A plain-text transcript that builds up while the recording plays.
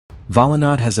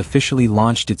Volonaut has officially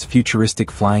launched its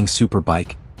futuristic flying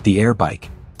superbike, the Airbike,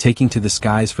 taking to the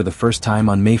skies for the first time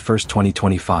on May 1,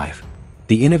 2025.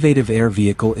 The innovative air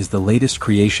vehicle is the latest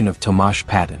creation of Tomasz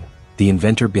Patan, the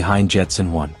inventor behind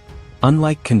Jetson ONE.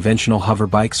 Unlike conventional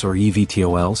hoverbikes or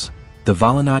eVTOLs, the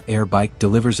Volonaut Airbike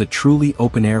delivers a truly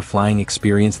open-air flying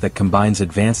experience that combines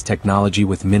advanced technology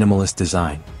with minimalist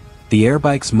design. The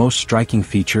Airbike's most striking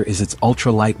feature is its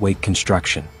ultra-lightweight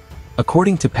construction.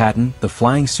 According to Patan, the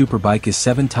flying superbike is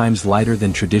 7 times lighter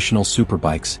than traditional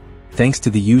superbikes, thanks to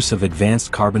the use of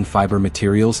advanced carbon fiber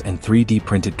materials and 3D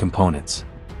printed components.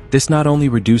 This not only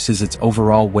reduces its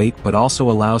overall weight but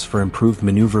also allows for improved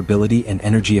maneuverability and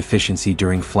energy efficiency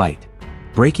during flight.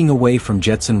 Breaking away from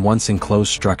Jetson ONE's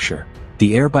enclosed structure,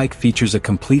 the Airbike features a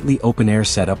completely open-air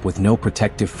setup with no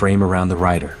protective frame around the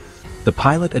rider. The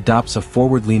pilot adopts a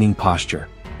forward-leaning posture,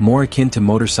 more akin to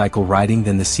motorcycle riding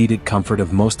than the seated comfort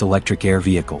of most electric air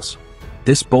vehicles.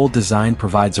 This bold design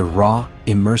provides a raw,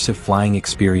 immersive flying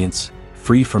experience,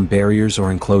 free from barriers or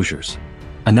enclosures.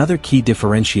 Another key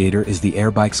differentiator is the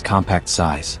Airbike's compact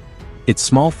size. Its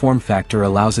small form factor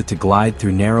allows it to glide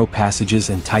through narrow passages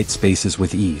and tight spaces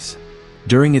with ease.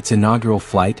 During its inaugural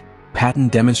flight, Patan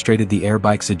demonstrated the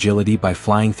Airbike's agility by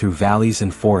flying through valleys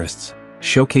and forests,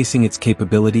 showcasing its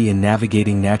capability in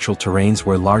navigating natural terrains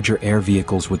where larger air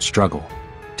vehicles would struggle.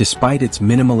 Despite its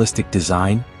minimalistic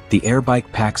design, the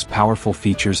Airbike packs powerful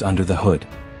features under the hood.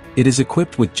 It is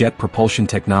equipped with jet propulsion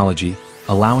technology,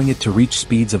 allowing it to reach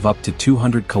speeds of up to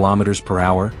 200 km per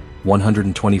hour,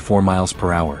 124 miles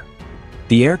per hour.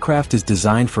 The aircraft is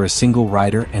designed for a single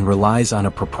rider and relies on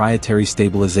a proprietary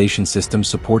stabilization system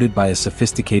supported by a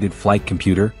sophisticated flight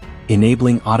computer,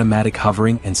 enabling automatic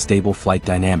hovering and stable flight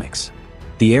dynamics.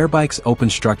 The Airbike's open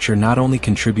structure not only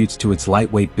contributes to its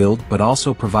lightweight build but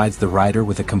also provides the rider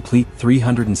with a complete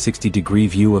 360-degree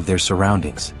view of their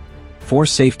surroundings. For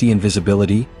safety and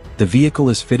visibility, the vehicle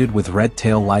is fitted with red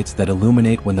tail lights that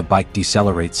illuminate when the bike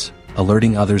decelerates,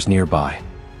 alerting others nearby.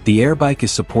 The Airbike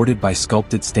is supported by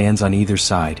sculpted stands on either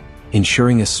side,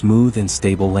 ensuring a smooth and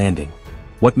stable landing.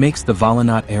 What makes the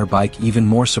Volonaut Airbike even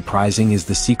more surprising is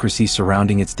the secrecy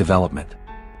surrounding its development.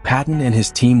 Patan and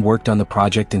his team worked on the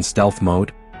project in stealth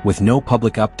mode, with no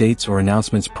public updates or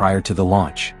announcements prior to the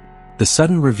launch. The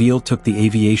sudden reveal took the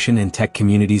aviation and tech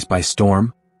communities by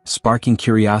storm, sparking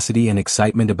curiosity and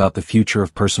excitement about the future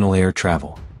of personal air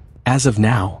travel. As of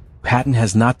now, Patan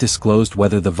has not disclosed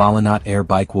whether the Volonaut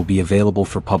Airbike will be available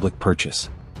for public purchase.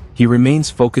 He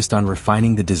remains focused on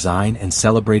refining the design and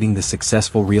celebrating the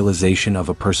successful realization of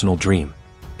a personal dream.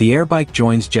 The Airbike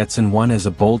joins Jetson ONE as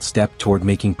a bold step toward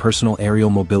making personal aerial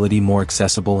mobility more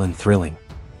accessible and thrilling.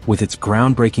 With its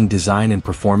groundbreaking design and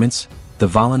performance, the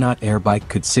Volonaut Airbike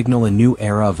could signal a new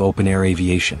era of open-air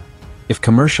aviation. If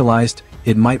commercialized,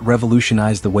 it might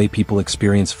revolutionize the way people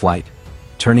experience flight,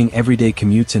 turning everyday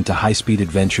commutes into high-speed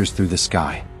adventures through the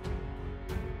sky.